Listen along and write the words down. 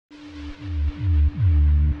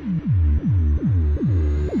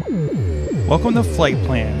Welcome to Flight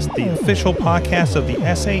Plans, the official podcast of the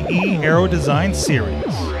SAE Aero Design Series.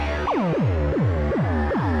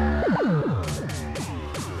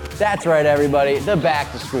 That's right, everybody. The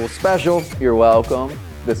Back to School Special. You're welcome.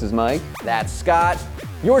 This is Mike. That's Scott.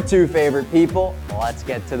 Your two favorite people. Let's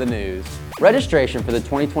get to the news. Registration for the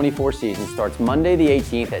 2024 season starts Monday the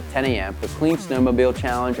 18th at 10 a.m. for Clean Snowmobile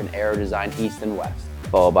Challenge and Aero Design East and West,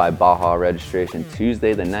 followed by Baja registration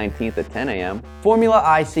Tuesday the 19th at 10 a.m.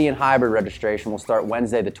 Formula IC and Hybrid registration will start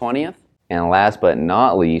Wednesday the 20th. And last but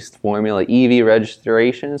not least, Formula EV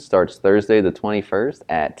registration starts Thursday the 21st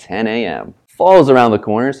at 10 a.m. Fall's around the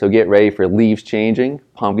corner, so get ready for leaves changing,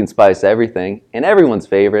 pumpkin spice everything, and everyone's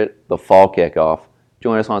favorite, the fall kickoff.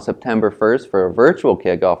 Join us on September 1st for a virtual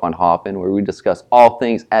kickoff on Hopin, where we discuss all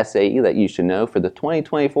things SAE that you should know for the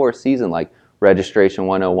 2024 season, like Registration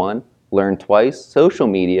 101, Learn Twice, social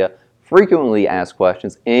media, frequently asked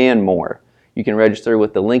questions, and more. You can register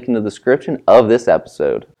with the link in the description of this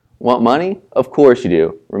episode. Want money? Of course you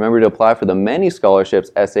do. Remember to apply for the many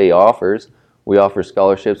scholarships SAE offers. We offer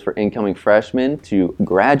scholarships for incoming freshmen to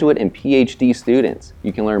graduate and PhD students.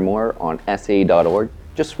 You can learn more on SAE.org.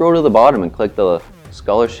 Just scroll to the bottom and click the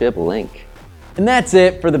scholarship link. And that's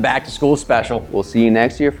it for the Back to School Special. We'll see you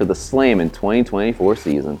next year for the Slam in 2024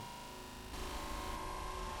 season.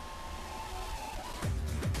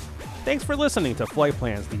 Thanks for listening to Flight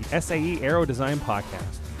Plans, the SAE Aero Design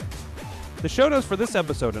Podcast. The show notes for this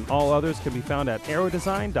episode and all others can be found at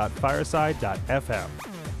aerodesign.fireside.fm.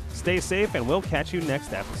 Stay safe and we'll catch you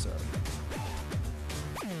next episode.